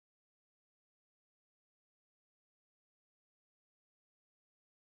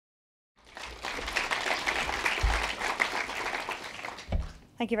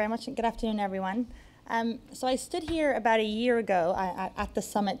Thank you very much, and good afternoon, everyone. So I stood here about a year ago at the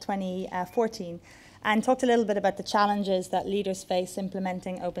Summit 2014 and talked a little bit about the challenges that leaders face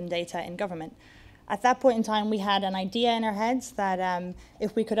implementing open data in government. At that point in time, we had an idea in our heads that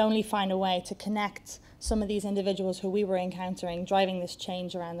if we could only find a way to connect some of these individuals who we were encountering, driving this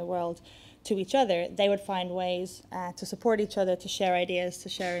change around the world, to each other, they would find ways to support each other, to share ideas, to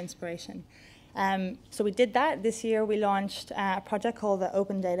share inspiration. So we did that. This year we launched a project called the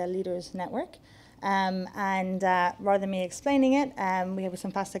Open Data Leaders Network. Rather than me explaining it, we have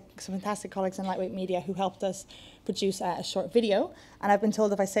some fantastic colleagues in Lightweight Media who helped us produce a short video. And I've been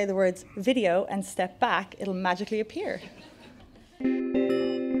told if I say the words video and step back, it'll magically appear.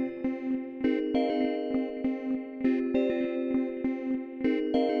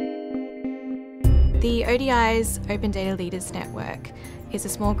 The ODI's Open Data Leaders Network is a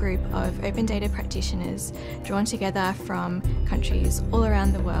small group of open data practitioners drawn together from countries all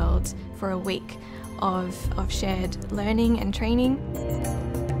around the world for a week of shared learning and training.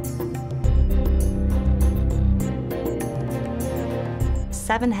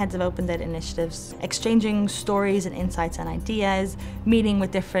 Seven heads of open data initiatives, exchanging stories and insights and ideas, meeting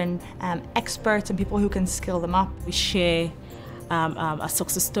with different experts and people who can skill them up. We share our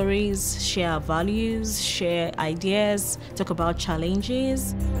success stories, share our values, share ideas, talk about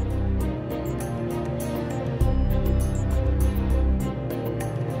challenges.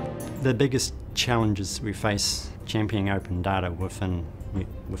 The biggest challenges we face championing open data within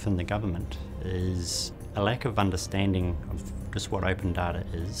the government is a lack of understanding of just what open data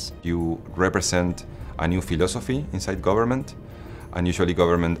is. You represent a new philosophy inside government, and usually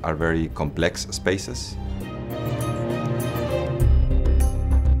government are very complex spaces.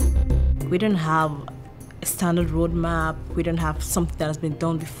 We don't have a standard roadmap, we don't have something that has been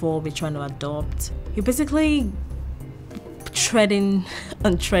done before we're trying to adopt. You're basically treading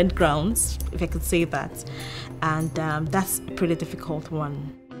on tread grounds, if I could say that, and that's a pretty difficult one.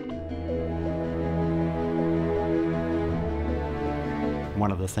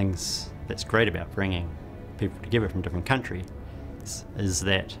 One of the things that's great about bringing people together from different countries is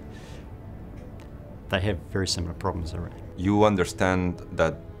that they have very similar problems around. You understand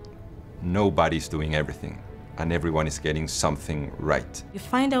that nobody's doing everything and everyone is getting something right. You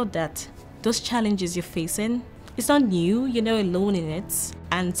find out that those challenges you're facing, it's not new, you're not alone in it,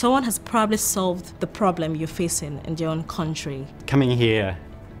 and someone has probably solved the problem you're facing in your own country. Coming here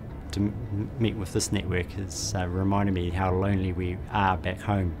to meet with this network has reminded me how lonely we are back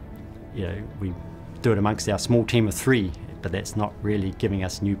home. You know, we do it amongst our small team of 3, but that's not really giving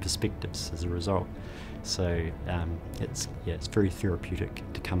us new perspectives as a result. So it's very therapeutic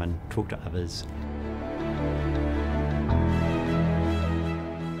to come and talk to others.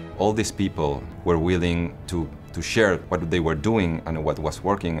 All these people were willing to share what they were doing and what was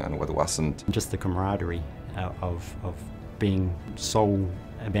working and what wasn't. Just the camaraderie of being sole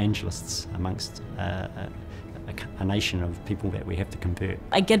evangelists amongst a nation of people that we have to convert.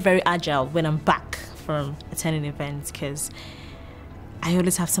 I get very agile when I'm back from attending events because I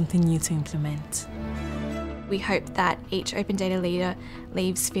always have something new to implement. We hope that each open data leader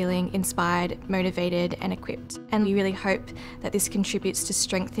leaves feeling inspired, motivated and equipped. And we really hope that this contributes to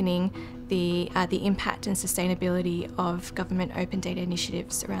strengthening the impact and sustainability of government open data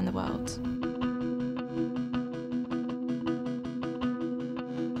initiatives around the world.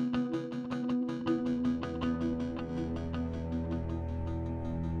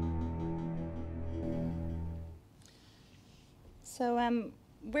 So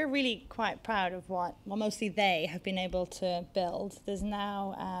we're really quite proud of what, well, mostly they have been able to build. There's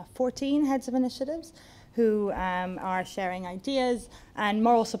now 14 heads of initiatives who are sharing ideas and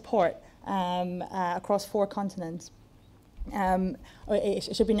moral support across 4 continents.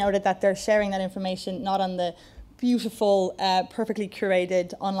 It should be noted that they're sharing that information not on the beautiful, perfectly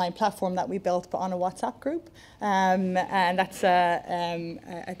curated online platform that we built, but on a WhatsApp group. And that's,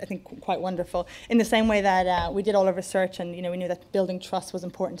 I think, quite wonderful. In the same way that we did all our research and we knew that building trust was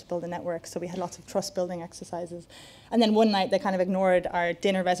important to build a network, so we had lots of trust-building exercises. And then one night they kind of ignored our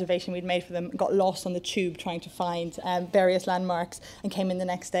dinner reservation we'd made for them, got lost on the tube trying to find various landmarks, and came in the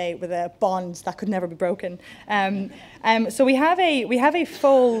next day with a bond that could never be broken. So we have a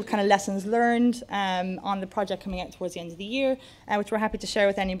full kind of lessons learned on the project coming out towards the end of the year, which we're happy to share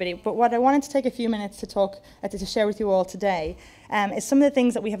with anybody. But what I wanted to take a few minutes to talk to share with you all today is some of the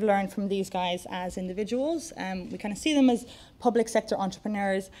things that we have learned from these guys as individuals. We kind of see them as public sector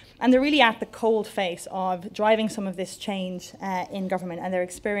entrepreneurs, and they're really at the cold face of driving some of this change in government, and they're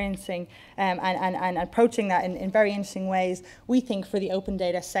experiencing and approaching that in very interesting ways, we think, for the open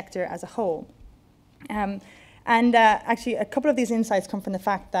data sector as a whole. And actually, a couple of these insights come from the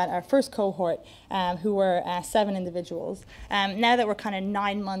fact that our first cohort, who were 7 individuals, now that we're kind of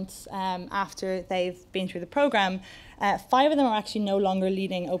 9 months after they've been through the program, 5 of them are actually no longer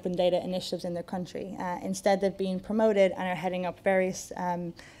leading open data initiatives in their country. Instead, they've been promoted and are heading up various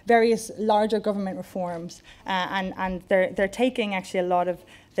larger government reforms, and they're taking actually a lot of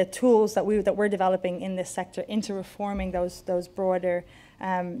the tools that we're developing in this sector into reforming those broader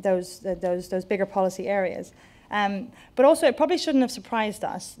those bigger policy areas. But also, it probably shouldn't have surprised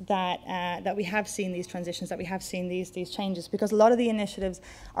us that we have seen these transitions, that we have seen these changes, because a lot of the initiatives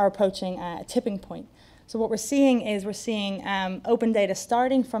are approaching a tipping point. So what we're seeing is open data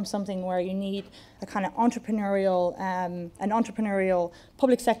starting from something where you need a kind of entrepreneurial, an entrepreneurial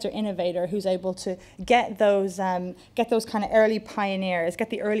public sector innovator who's able to get those kind of early pioneers, get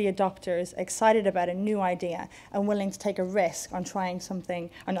the early adopters excited about a new idea and willing to take a risk on trying something,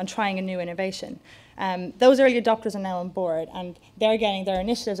 on trying a new innovation. Those early adopters are now on board, and their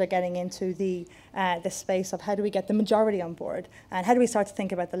initiatives are getting into the space of how do we get the majority on board, and how do we start to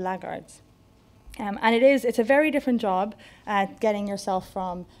think about the laggards. And it's a very different job getting yourself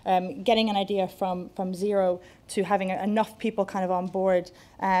from getting an idea from zero to having enough people kind of on board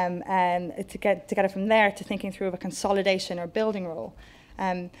to get it from there to thinking through of a consolidation or building role.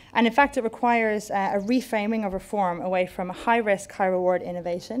 And in fact, it requires a reframing of reform away from a high-risk, high-reward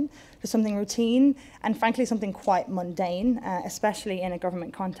innovation to something routine and, frankly, something quite mundane, especially in a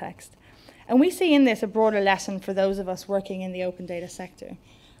government context. And we see in this a broader lesson for those of us working in the open data sector.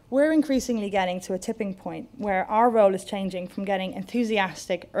 We're increasingly getting to a tipping point where our role is changing from getting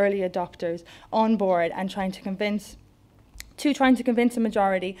enthusiastic early adopters on board and trying to convince a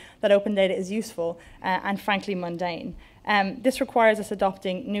majority that open data is useful and frankly mundane. This requires us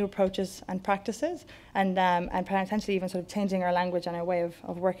adopting new approaches and practices and potentially even sort of changing our language and our way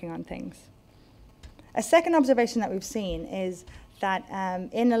of working on things. A second observation that we've seen is that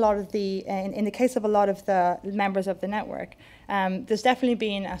in the case of a lot of the members of the network, there's definitely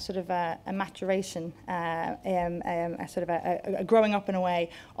been a sort of a maturation, a sort of a growing up in a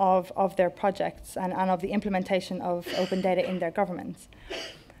way of their projects and of the implementation of open data in their governments.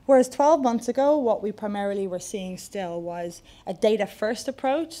 Whereas 12 months ago, what we primarily were seeing still was a data-first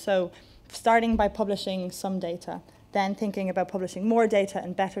approach, so starting by publishing some data, then thinking about publishing more data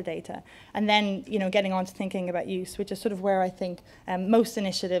and better data, and then getting on to thinking about use, which is sort of where I think most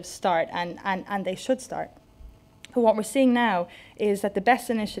initiatives start, and they should start. But what we're seeing now is that the best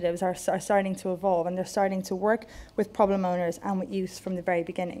initiatives are starting to evolve, and they're starting to work with problem owners and with use from the very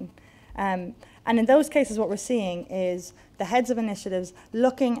beginning. And in those cases, what we're seeing is the heads of initiatives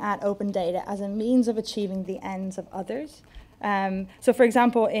looking at open data as a means of achieving the ends of others. So, for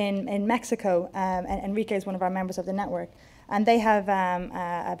example, in Mexico, and Enrique is one of our members of the network, and they have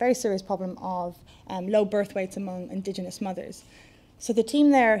a very serious problem of low birth weights among indigenous mothers. So the team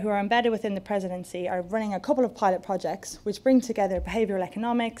there, who are embedded within the presidency, are running a couple of pilot projects which bring together behavioral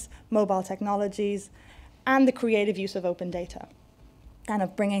economics, mobile technologies, and the creative use of open data, and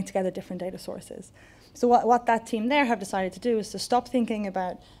of bringing together different data sources. So what that team there have decided to do is to stop thinking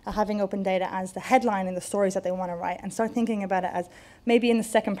about having open data as the headline in the stories that they want to write, and start thinking about it as maybe in the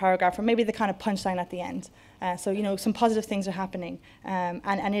second paragraph, or maybe the kind of punchline at the end. So some positive things are happening,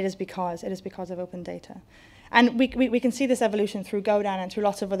 and it is because of open data. And we can see this evolution through Godan and through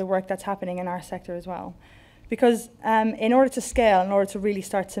lots of other work that's happening in our sector as well. Because in order to scale, in order to really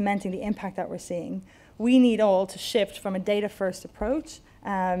start cementing the impact that we're seeing, we need all to shift from a data-first approach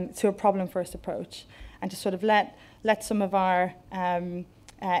to a problem-first approach, and to sort of let some of our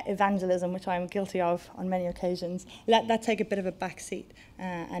evangelism, which I'm guilty of on many occasions, let that take a bit of a back seat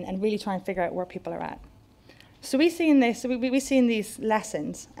and really try and figure out where people are at. So we see in these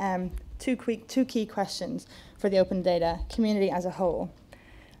lessons two key questions for the open data community as a whole.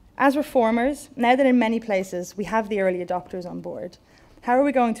 As reformers, now that in many places we have the early adopters on board, how are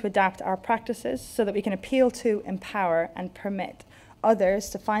we going to adapt our practices so that we can appeal to, empower, and permit others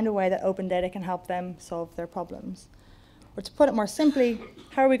to find a way that open data can help them solve their problems? Or to put it more simply,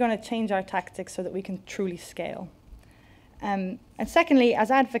 how are we going to change our tactics so that we can truly scale? And secondly, as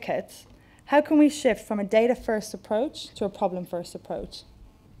advocates, how can we shift from a data-first approach to a problem-first approach?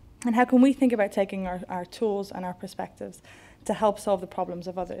 And how can we think about taking our tools and our perspectives to help solve the problems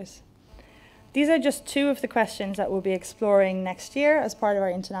of others? These are just two of the questions that we'll be exploring next year as part of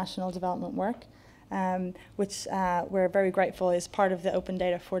our international development work, which we're very grateful is part of the Open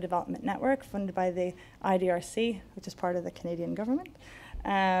Data for Development Network, funded by the IDRC, which is part of the Canadian government.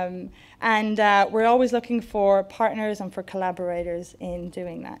 And we're always looking for partners and for collaborators in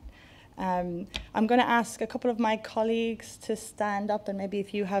doing that. I'm going to ask a couple of my colleagues to stand up, and maybe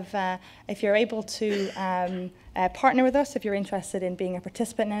if you have, if you're able to partner with us, if you're interested in being a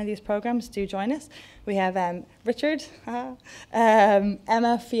participant in any of these programs, do join us. We have Richard,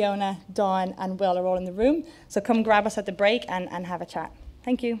 Emma, Fiona, Dawn, and Will are all in the room. So come grab us at the break and have a chat.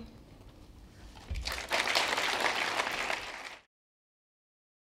 Thank you.